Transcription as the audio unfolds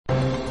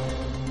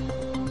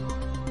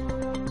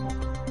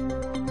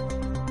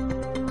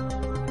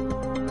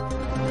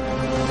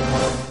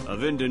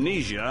of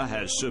Indonesia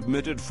has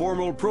submitted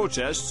formal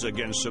protests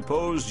against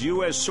supposed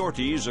U.S.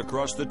 sorties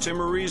across the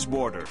Timorese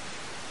border.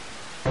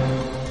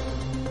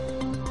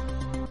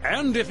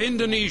 And if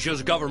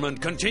Indonesia's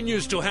government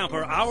continues to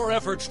hamper our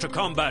efforts to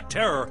combat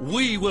terror,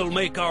 we will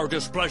make our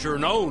displeasure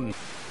known.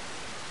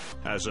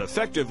 Has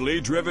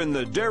effectively driven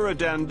the Dera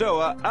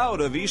Dandoa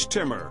out of East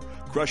Timor,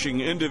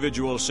 crushing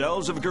individual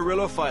cells of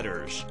guerrilla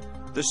fighters.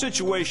 The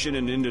situation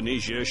in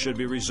Indonesia should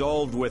be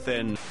resolved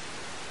within.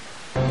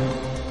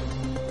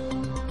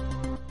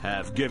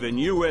 Have given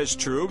U.S.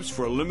 troops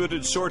for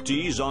limited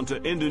sorties onto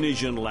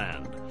Indonesian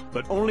land,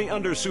 but only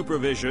under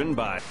supervision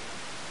by.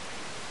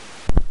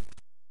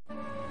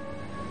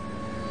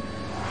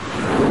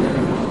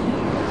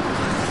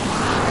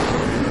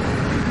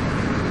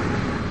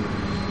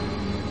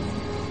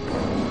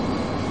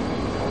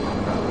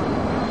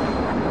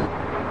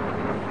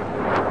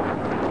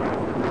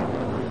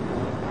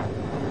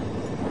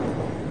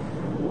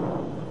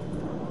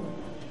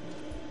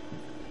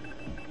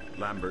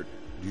 Lambert,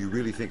 do you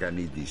really think I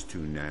need these 2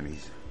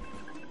 nannies?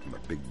 I'm a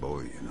big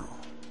boy, you know.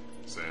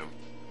 Sam,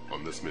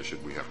 on this mission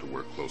we have to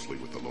work closely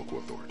with the local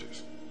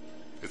authorities.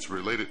 It's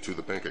related to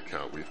the bank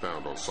account we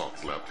found on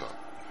Salt's laptop.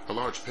 A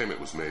large payment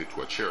was made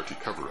to a charity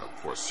cover-up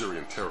for a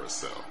Syrian terrorist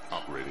cell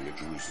operating in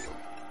Jerusalem.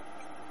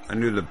 I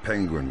knew the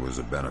Penguin was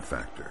a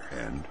benefactor,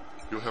 and...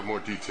 You'll have more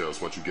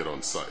details once you get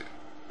on site,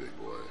 big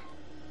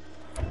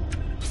boy.